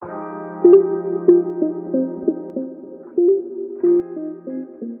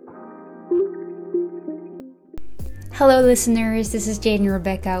Hello, listeners. This is Jade and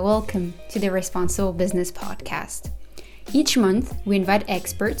Rebecca. Welcome to the Responsible Business Podcast. Each month, we invite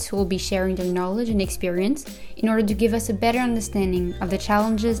experts who will be sharing their knowledge and experience in order to give us a better understanding of the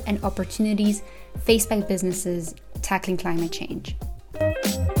challenges and opportunities faced by businesses tackling climate change.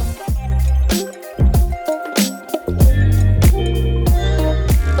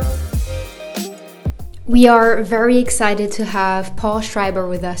 We are very excited to have Paul Schreiber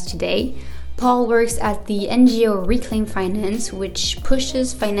with us today. Paul works at the NGO Reclaim Finance, which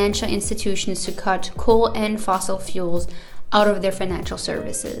pushes financial institutions to cut coal and fossil fuels out of their financial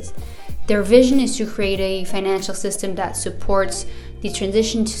services. Their vision is to create a financial system that supports the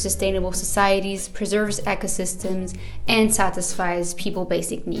transition to sustainable societies, preserves ecosystems, and satisfies people's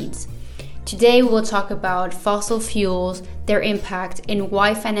basic needs. Today, we'll talk about fossil fuels, their impact, and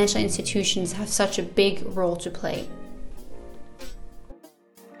why financial institutions have such a big role to play.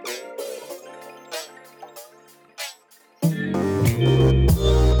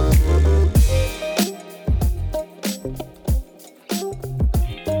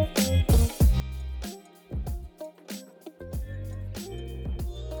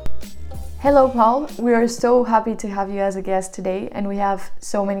 Hello, Paul. We are so happy to have you as a guest today, and we have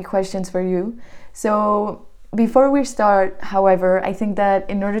so many questions for you. So before we start, however, I think that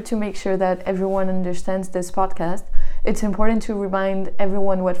in order to make sure that everyone understands this podcast, it's important to remind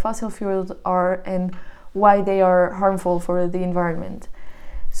everyone what fossil fuels are and why they are harmful for the environment.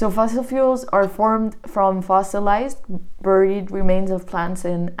 So fossil fuels are formed from fossilized, buried remains of plants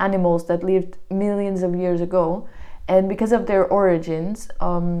and animals that lived millions of years ago. And because of their origins,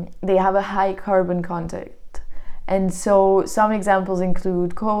 they have a high carbon content. And so some examples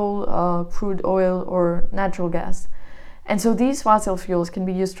include coal, crude oil, or natural gas. And so these fossil fuels can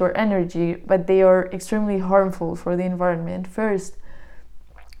be used for energy, but they are extremely harmful for the environment. First,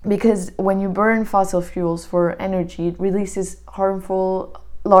 because when you burn fossil fuels for energy, it releases harmful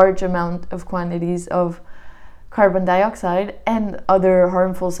large amount of quantities of carbon dioxide and other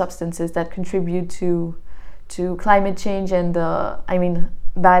harmful substances that contribute to climate change and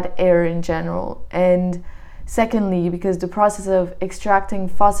bad air in general. And secondly, because the process of extracting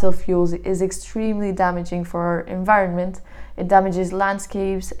fossil fuels is extremely damaging for our environment, it damages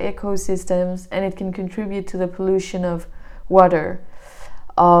landscapes, ecosystems, and it can contribute to the pollution of water.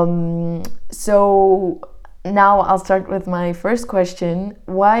 So now I'll start with my first question.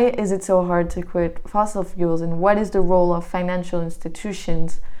 Why is it so hard to quit fossil fuels, and what is the role of financial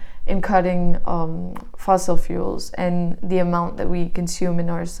institutions in cutting fossil fuels and the amount that we consume in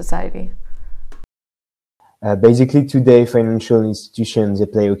our society? Basically, today, financial institutions, they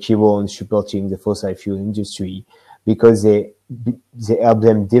play a key role in supporting the fossil fuel industry because they help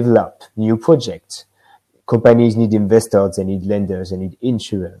them develop new projects. Companies need investors, they need lenders, they need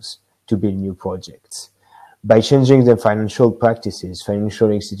insurers to build new projects. By changing their financial practices, financial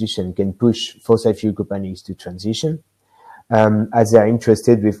institutions can push fossil fuel companies to transition. As they are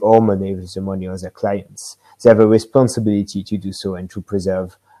interested with all money, with the money of their clients. They have a responsibility to do so and to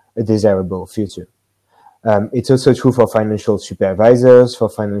preserve a desirable future. It's also true for financial supervisors, for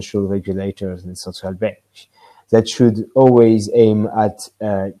financial regulators and central banks that should always aim at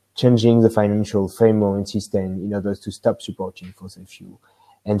changing the financial framework and system in order to stop supporting fossil fuel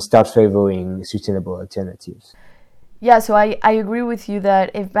and start favoring sustainable alternatives. Yeah, so I agree with you that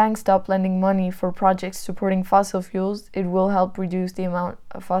if banks stop lending money for projects supporting fossil fuels, it will help reduce the amount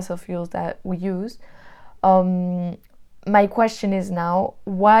of fossil fuels that we use. My question is now,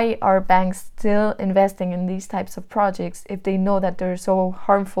 why are banks still investing in these types of projects if they know that they're so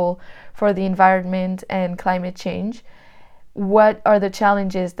harmful for the environment and climate change? What are the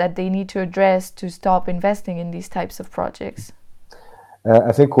challenges that they need to address to stop investing in these types of projects?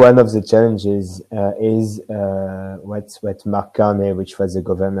 I think one of the challenges is what Mark Carney, which was the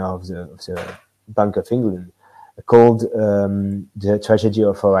governor of the Bank of England, called the tragedy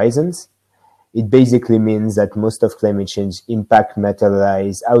of horizons. It basically means that most of climate change impact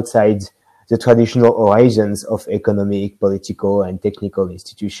materialize outside the traditional horizons of economic, political, and technical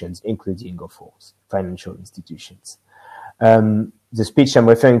institutions, including, of course, financial institutions. The speech I'm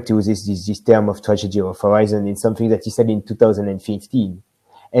referring to, this term of tragedy of horizon, is something that he said in 2015.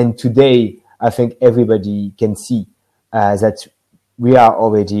 And today, I think everybody can see that we are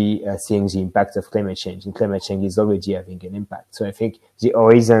already seeing the impact of climate change, and climate change is already having an impact. So I think the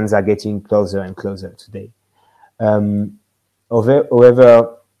horizons are getting closer and closer today. However,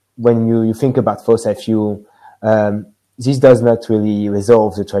 when you think about fossil fuel, this does not really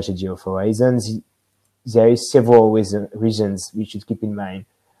resolve the tragedy of horizons. There is several reasons we should keep in mind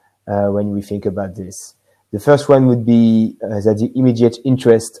when we think about this. The first one would be that the immediate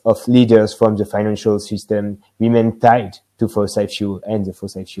interest of leaders from the financial system remain tied to fossil fuel and the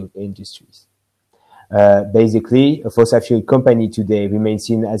fossil fuel industries. Basically, a fossil fuel company today remains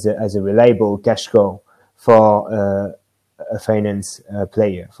seen as a reliable cash cow for a finance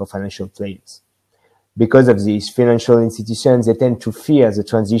player, for financial players. Because of this, financial institutions, they tend to fear the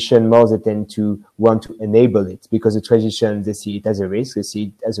transition more, they tend to want to enable it, because the transition, they see it as a risk, they see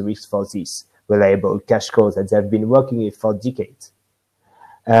it as a risk for this reliable cash cows that they've been working with for decades.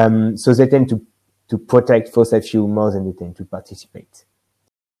 So they tend to protect fossil fuel more than they tend to participate.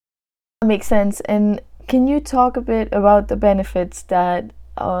 That makes sense. And can you talk a bit about the benefits that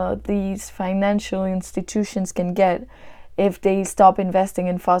these financial institutions can get if they stop investing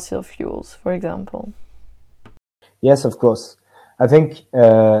in fossil fuels, for example? Yes, of course. I think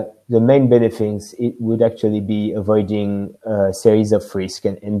the main benefits, it would actually be avoiding a series of risks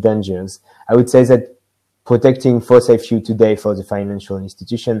and dangers. I would say that protecting fossil fuel today for the financial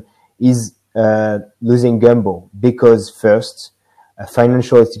institution is losing gamble, because first,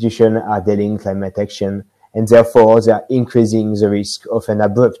 financial institutions are dealing climate action, and therefore they are increasing the risk of an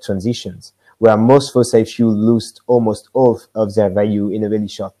abrupt transitions, where most fossil fuel lose almost all of their value in a very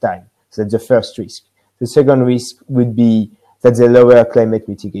short time. So that's the first risk. The second risk would be that they lower climate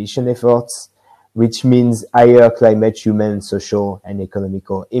mitigation efforts, which means higher climate, human, social, and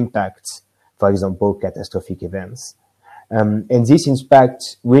economical impacts, for example, catastrophic events. And this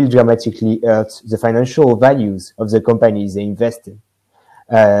impact will dramatically hurt the financial values of the companies they invest in.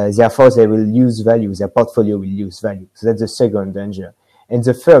 Therefore, they will lose value, their portfolio will lose value. So that's the second danger. And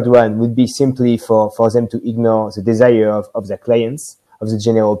the third one would be simply for them to ignore the desire of their clients, of the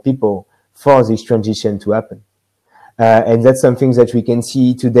general people, for this transition to happen. And that's something that we can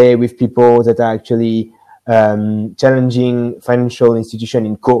see today with people that are actually challenging financial institutions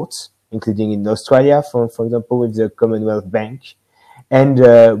in courts, including in Australia, for example, with the Commonwealth Bank. And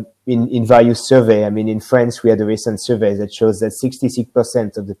in various surveys, I mean, in France, we had a recent survey that shows that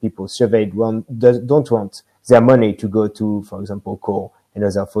 66% of the people surveyed don't want their money to go to, for example, coal and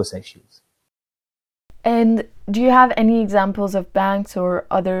other fossil fuels. And do you have any examples of banks or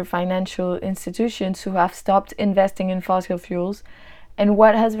other financial institutions who have stopped investing in fossil fuels, and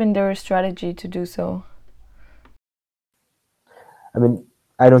what has been their strategy to do so? I mean,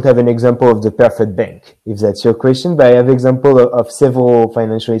 I don't have an example of the perfect bank, if that's your question, but I have example of several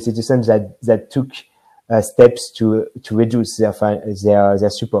financial institutions that took steps to reduce their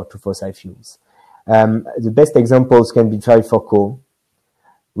support to fossil fuels. The best examples can be tried for coal,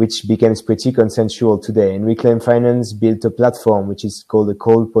 which becomes pretty consensual today. And Reclaim Finance built a platform which is called the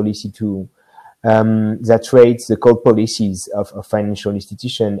Coal Policy Tool that rates the coal policies of financial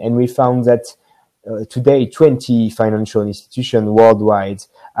institutions. And we found that today 20 financial institutions worldwide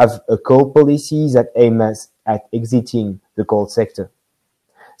have a coal policy that aims at exiting the coal sector.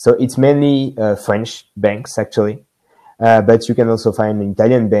 So it's mainly French banks, actually, but you can also find an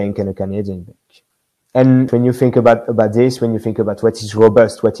Italian bank and a Canadian bank. And when you think about this, when you think about what is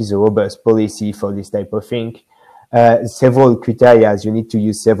a robust policy for this type of thing, several criteria, you need to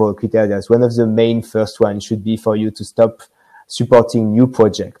use several criteria. One of the main first ones should be for you to stop supporting new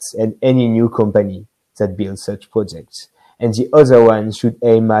projects and any new company that builds such projects. And the other one should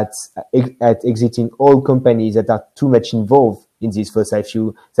aim at exiting all companies that are too much involved in this fossil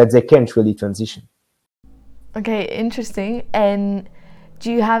fuel that they can't really transition. Okay, interesting. And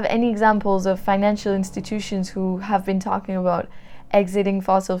do you have any examples of financial institutions who have been talking about exiting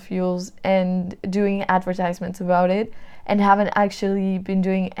fossil fuels and doing advertisements about it, and haven't actually been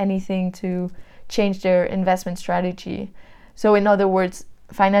doing anything to change their investment strategy? So in other words,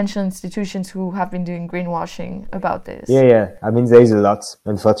 financial institutions who have been doing greenwashing about this. Yeah. I mean, there is a lot,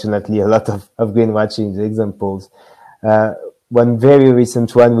 unfortunately, a lot of greenwashing examples. One very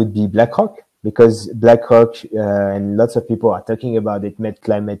recent one would be BlackRock, because BlackRock, and lots of people are talking about it, made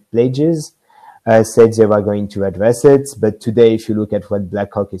climate pledges, said they were going to address it. But today, if you look at what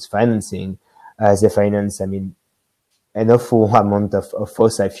BlackRock is financing, they finance, I mean, an awful amount of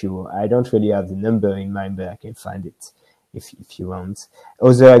fossil fuel. I don't really have the number in mind, but I can find it if you want.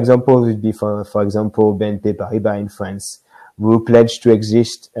 Other examples would be, for example, BNP Paribas in France, who pledged to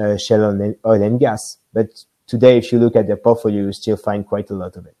exit shale oil and gas. But today, if you look at their portfolio, you still find quite a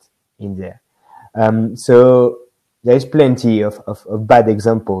lot of it in there. So there is plenty of bad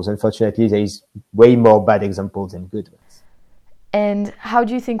examples. Unfortunately, there is way more bad examples than good ones. And how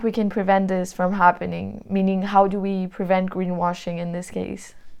do you think we can prevent this from happening? Meaning, how do we prevent greenwashing in this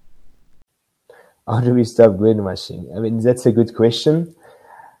case? How do we stop greenwashing? I mean, that's a good question.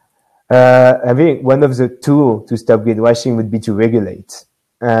 I think one of the tools to stop greenwashing would be to regulate.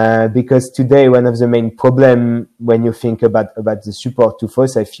 because today one of the main problem when you think about the support to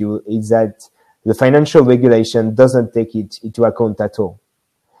fossil fuel is that the financial regulation doesn't take it into account at all.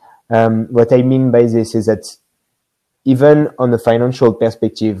 What I mean by this is that even on a financial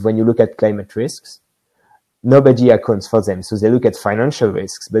perspective, when you look at climate risks, nobody accounts for them. So they look at financial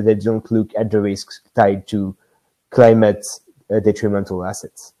risks, but they don't look at the risks tied to climate detrimental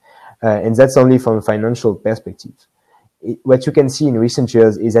assets. And that's only from a financial perspective. What you can see in recent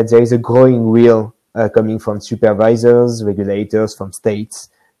years is that there is a growing will coming from supervisors, regulators, from states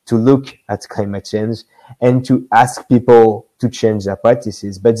to look at climate change and to ask people to change their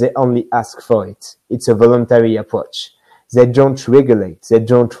practices, but they only ask for it. It's a voluntary approach. They don't regulate. They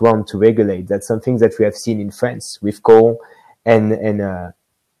don't want to regulate. That's something that we have seen in France with coal, and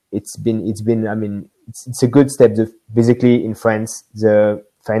it's a good step. Basically, in France, the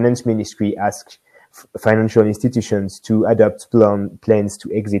finance ministry asked financial institutions to adopt plans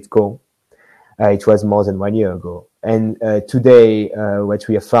to exit coal. It was more than 1 year ago. And today, what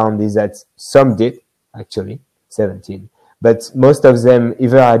we have found is that some did, actually, 17. But most of them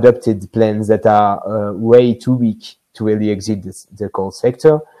either adopted plans that are way too weak to really exit the coal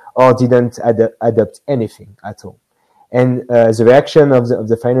sector, or didn't adopt anything at all. And the reaction of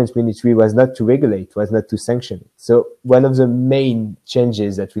the finance ministry was not to regulate, was not to sanction it. So one of the main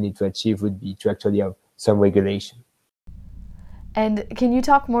changes that we need to achieve would be to actually have some regulation. And can you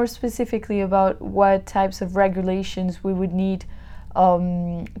talk more specifically about what types of regulations we would need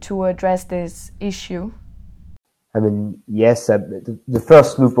to address this issue? I mean, yes, the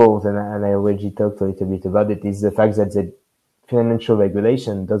first loophole, and I already talked a little bit about it, is the fact that the financial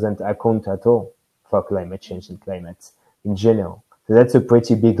regulation doesn't account at all for climate change and climate in general. So that's a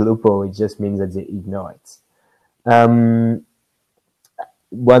pretty big loophole. It just means that they ignore it.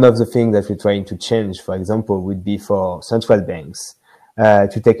 One of the things that we're trying to change, for example, would be for central banks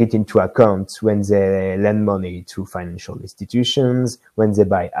to take it into account when they lend money to financial institutions, when they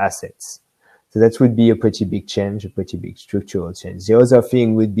buy assets. So that would be a pretty big change, a pretty big structural change. The other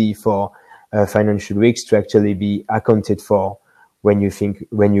thing would be for financial risks to actually be accounted for when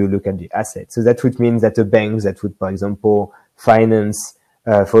you look at the assets. So that would mean that a bank that would, for example, finance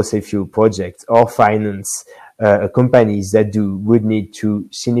fossil fuel projects or finance companies that would need to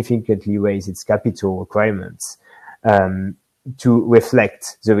significantly raise its capital requirements to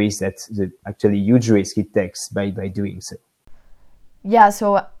reflect the risk, the actually huge risk it takes by doing so. Yeah,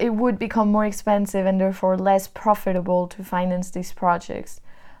 so it would become more expensive and therefore less profitable to finance these projects.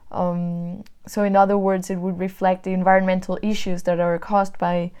 So in other words, it would reflect the environmental issues that are caused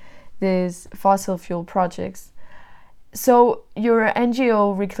by these fossil fuel projects. So your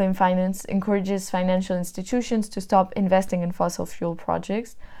NGO Reclaim Finance encourages financial institutions to stop investing in fossil fuel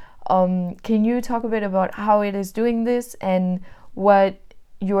projects. Can you talk a bit about how it is doing this and what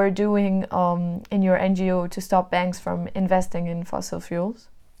you are doing in your NGO to stop banks from investing in fossil fuels?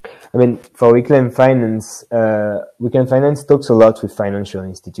 I mean, for Reclaim Finance talks a lot with financial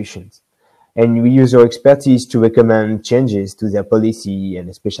institutions. And we use our expertise to recommend changes to their policy, and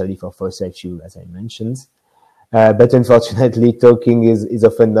especially for fossil fuel, as I mentioned. But unfortunately, talking is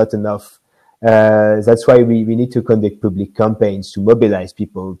often not enough. That's why we need to conduct public campaigns to mobilize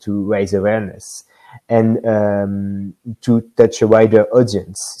people, to raise awareness, and to touch a wider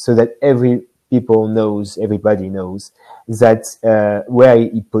audience so that everybody knows that where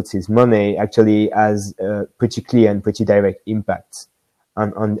he puts his money actually has a pretty clear and pretty direct impact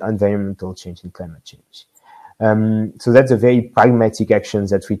on environmental change and climate change. So that's a very pragmatic action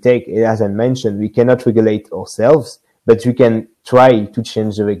that we take. As I mentioned, we cannot regulate ourselves, but we can try to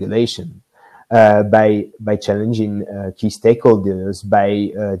change the regulation by challenging key stakeholders,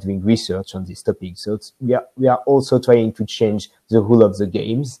 by doing research on this topic. So we are also trying to change the rule of the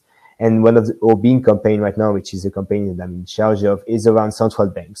games. And one of our big campaign right now, which is the campaign that I'm in charge of, is around central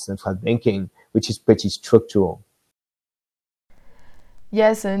banking, which is pretty structural.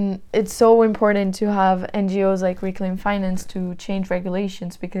 Yes, and it's so important to have NGOs like Reclaim Finance to change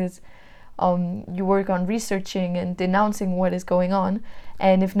regulations because you work on researching and denouncing what is going on.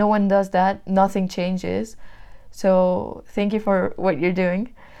 And if no one does that, nothing changes. So thank you for what you're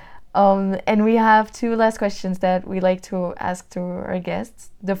doing. And we have two last questions that we like to ask to our guests.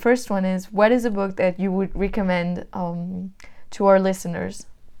 The first one is, what is a book that you would recommend to our listeners?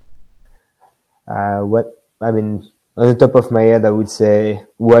 On the top of my head, I would say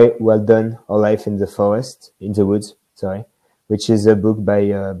Well Done, Our Life in the Woods, which is a book by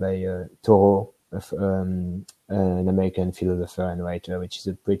Thoreau, an American philosopher and writer, which is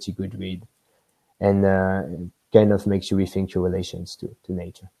a pretty good read and kind of makes you rethink your relations to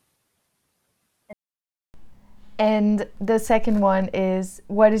nature. And the second one is,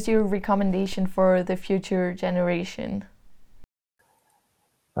 what is your recommendation for the future generation?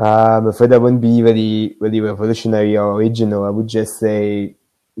 I'm afraid that wouldn't be really revolutionary or original. I would just say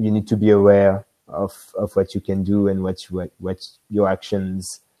you need to be aware of what you can do and what your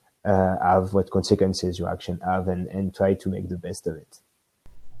actions have, what consequences your action have, and try to make the best of it.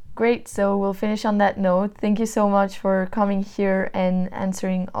 Great, so we'll finish on that note. Thank you so much for coming here and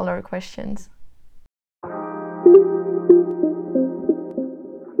answering all our questions.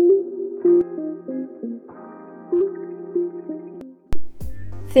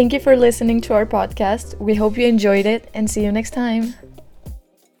 Thank you for listening to our podcast. We hope you enjoyed it and see you next time.